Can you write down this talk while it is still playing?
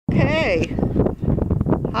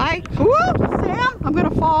Bye. Whoop, Sam, I'm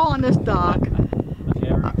gonna fall on this dock.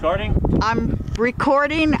 Okay, recording? I'm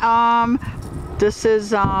recording. This is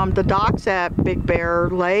the docks at Big Bear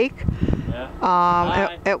Lake.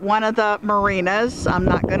 Yeah. At one of the marinas. I'm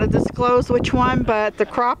not going to disclose which one, but the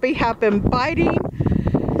crappie have been biting.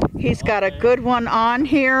 He's got a good one on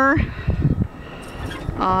here,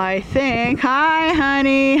 I think. Hi,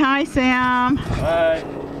 honey. Hi, Sam. Hi.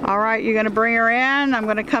 All right, you're going to bring her in. I'm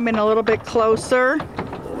going to come in a little bit closer.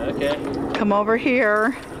 Okay. Come over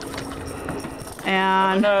here.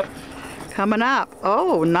 And coming up.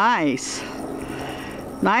 Oh, nice.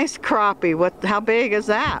 Nice crappie. How big is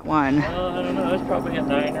that one? I don't know. It's probably a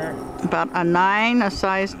 9er. About a 9, a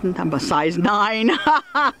size 9.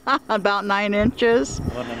 About 9 inches.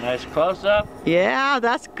 Want a nice close-up? Yeah,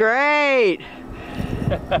 that's great.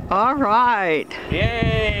 All right.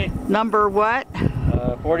 Yay! Number what?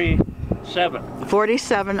 47.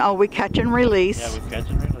 47. Oh, we catch and release. Yeah, we catch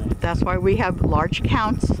and release. That's why we have large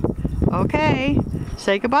counts. Okay.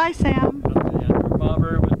 Say goodbye, Sam. Okay,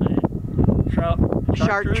 bobber with the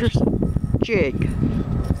chartreuse jig.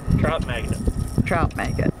 Trout magnet. Trout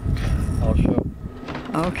magnet. I'll show.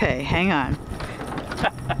 Okay, hang on.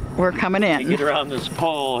 We're coming in. Get around this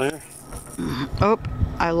pole here. Oh,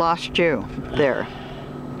 I lost you. There.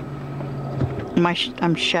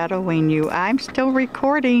 I'm shadowing you. I'm still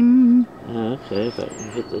recording. Okay, if I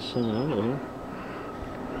can get this thing out of here.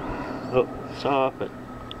 Oh, it's off it.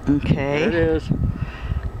 Okay. There it is.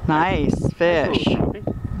 Nice fish.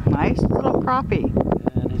 Nice little crappie.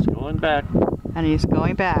 And he's going back. And he's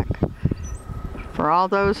going back. For all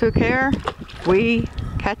those who care, we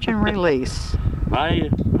catch and release. Bye.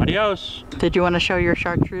 Adios. Did you want to show your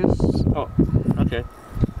chartreuse? Oh, okay.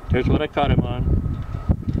 Here's what I caught him on.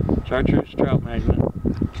 Chartreuse trout magnet.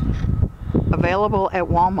 Available at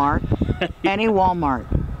Walmart. Any Walmart.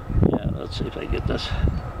 Yeah, let's see if I get this.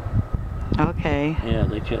 Okay. Yeah,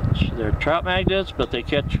 they're trout magnets, but they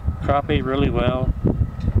catch crappie really well.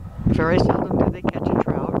 Very seldom do they catch a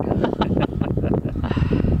trout.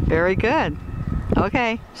 Very good.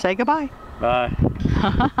 Okay, say goodbye. Bye.